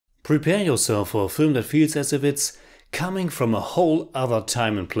Prepare yourself for a film that feels as if it's coming from a whole other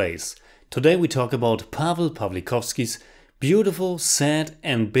time and place. Today we talk about Pawel Pawlikowski's beautiful, sad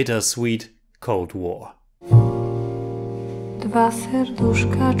and bittersweet Cold War. Dwa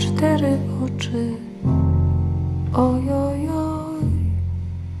serduszka, cztery oczy. Oj, oj, oj.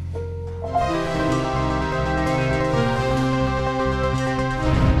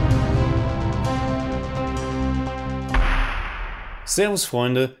 Servus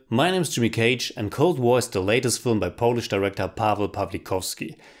Freunde, my name is Jimmy Cage and Cold War is the latest film by Polish director Pawel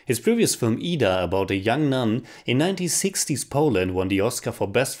Pawlikowski. His previous film Ida, about a young nun in 1960s Poland, won the Oscar for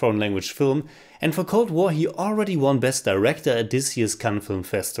Best Foreign Language Film, and for Cold War he already won Best Director at this year's Cannes Film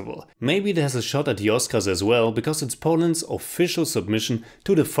Festival. Maybe it has a shot at the Oscars as well, because it's Poland's official submission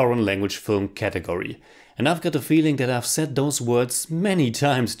to the Foreign Language Film category. And I've got a feeling that I've said those words many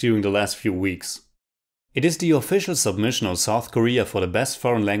times during the last few weeks. It is the official submission of South Korea for the Best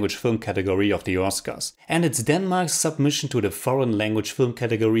Foreign Language Film category of the Oscars, and it's Denmark's submission to the Foreign Language Film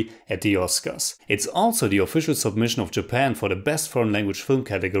category at the Oscars. It's also the official submission of Japan for the Best Foreign Language Film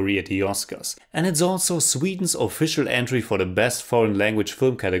category at the Oscars, and it's also Sweden's official entry for the Best Foreign Language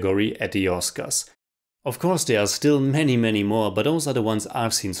Film category at the Oscars. Of course there are still many more, but those are the ones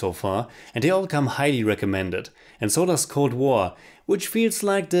I've seen so far, and they all come highly recommended. And so does Cold War, which feels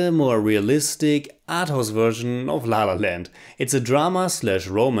like the more realistic, arthouse version of La La Land. It's a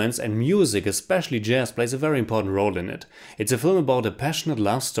drama/romance, and music, especially jazz, plays a very important role in it. It's a film about a passionate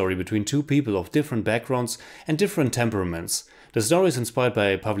love story between two people of different backgrounds and different temperaments. The story is inspired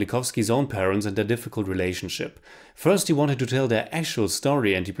by Pawlikowski's own parents and their difficult relationship. First he wanted to tell their actual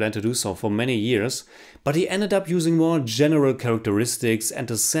story and he planned to do so for many years, but he ended up using more general characteristics and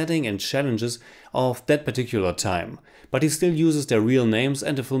the setting and challenges of that particular time. But he still uses their real names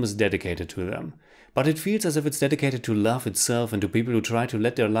and the film is dedicated to them. But it feels as if it's dedicated to love itself and to people who try to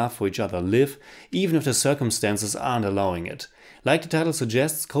let their love for each other live, even if the circumstances aren't allowing it. Like the title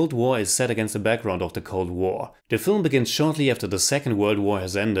suggests, Cold War is set against the background of the Cold War. The film begins shortly after the Second World War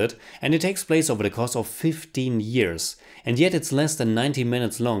has ended, and it takes place over the course of 15 years. And yet it's less than 90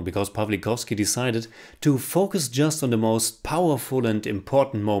 minutes long because Pawlikowski decided to focus just on the most powerful and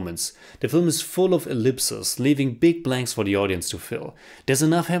important moments. The film is full of ellipses, leaving big blanks for the audience to fill. There's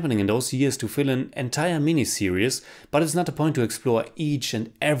enough happening in those years to fill an entire mini-series, but it's not the point to explore each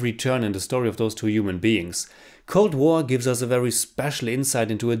and every turn in the story of those two human beings. Cold War gives us a very special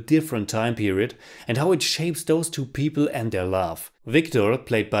insight into a different time period and how it shapes those two people and their love. Viktor,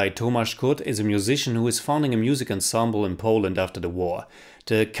 played by Tomasz Kut, is a musician who is founding a music ensemble in Poland after the war.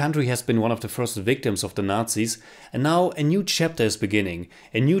 The country has been one of the first victims of the Nazis, and now a new chapter is beginning,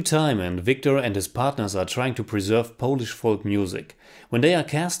 a new time, and Viktor and his partners are trying to preserve Polish folk music. When they are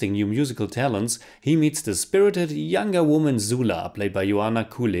casting new musical talents, he meets the spirited younger woman Zula, played by Joanna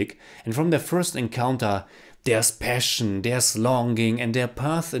Kulik, and from their first encounter there's passion, there's longing, and their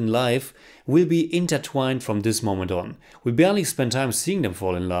path in life will be intertwined from this moment on. We barely spend time seeing them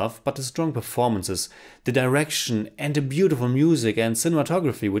fall in love, but the strong performances, the direction and the beautiful music and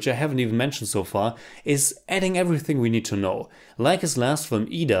cinematography, which I haven't even mentioned so far, is adding everything we need to know. Like his last film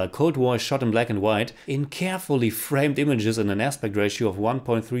Ida, Cold War is shot in black and white, in carefully framed images in an aspect ratio of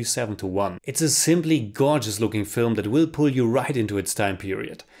 1.37 to 1. It's a simply gorgeous looking film that will pull you right into its time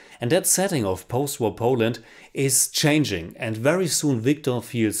period. And that setting of post-war Poland is changing, and very soon Viktor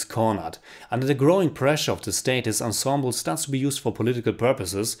feels cornered. Under the growing pressure of the state, his ensemble starts to be used for political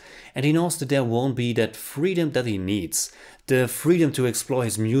purposes, and he knows that there won't be that freedom that he needs. The freedom to explore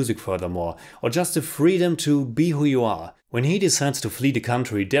his music furthermore, or just the freedom to be who you are. When he decides to flee the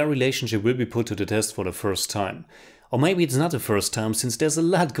country, their relationship will be put to the test for the first time. Or maybe it's not the first time, since there's a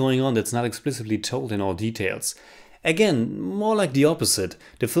lot going on that's not explicitly told in all details. Again, more like the opposite,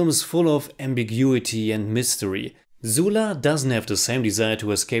 the film is full of ambiguity and mystery. Zula doesn't have the same desire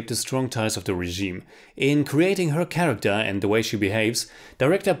to escape the strong ties of the regime. In creating her character and the way she behaves,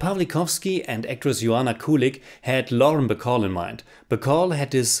 director Pawlikowski and actress Joanna Kulik had Lauren Bacall in mind. Bacall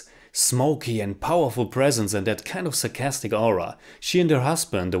had this smoky and powerful presence and that kind of sarcastic aura. She and her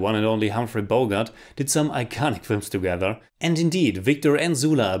husband, the one and only Humphrey Bogart, did some iconic films together. And indeed, Viktor and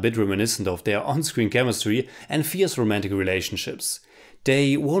Zula are a bit reminiscent of their on-screen chemistry and fierce romantic relationships.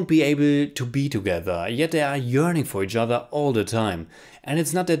 They won't be able to be together, yet they are yearning for each other all the time. And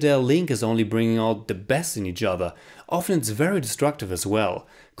it's not that their link is only bringing out the best in each other, often it's very destructive as well.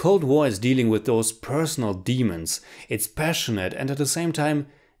 Cold War is dealing with those personal demons. It's passionate and at the same time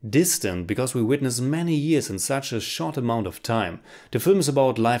distant because we witness many years in such a short amount of time. The film is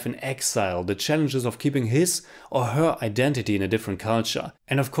about life in exile, the challenges of keeping his or her identity in a different culture.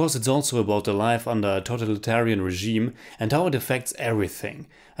 And of course it's also about the life under a totalitarian regime and how it affects everything.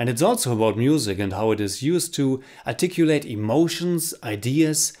 And it's also about music and how it is used to articulate emotions,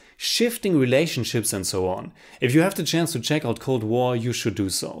 ideas, shifting relationships and so on. If you have the chance to check out Cold War, you should do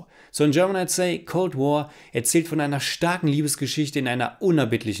so. So in German I'd say, Cold War erzählt von einer starken Liebesgeschichte in einer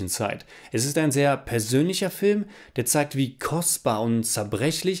unerbittlichen Zeit. Es ist ein sehr persönlicher Film, der zeigt, wie kostbar und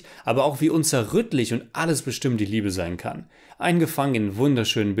zerbrechlich, aber auch wie unzerrüttlich und alles bestimmt die Liebe sein kann. Eingefangen in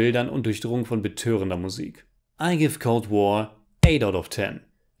wunderschönen Bildern und durchdrungen von betörender Musik. I give Cold War 8 out of 10.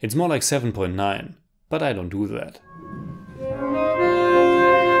 It's more like 7.9, but I don't do that.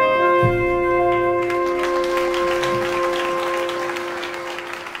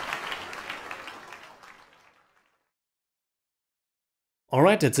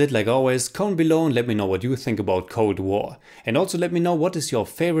 Alright, that's it like always. Comment below and let me know what you think about Cold War. And also let me know what is your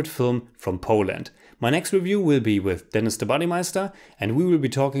favorite film from Poland. My next review will be with Dennis the Bodymeister and we will be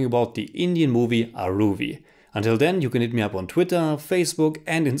talking about the Indian movie Aruvi. Until then, you can hit me up on Twitter, Facebook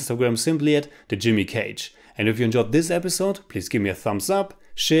and Instagram simply at TheJimmyCage. And if you enjoyed this episode, please give me a thumbs up,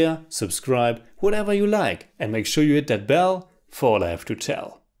 share, subscribe, whatever you like. And make sure you hit that bell for all I have to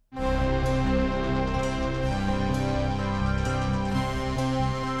tell.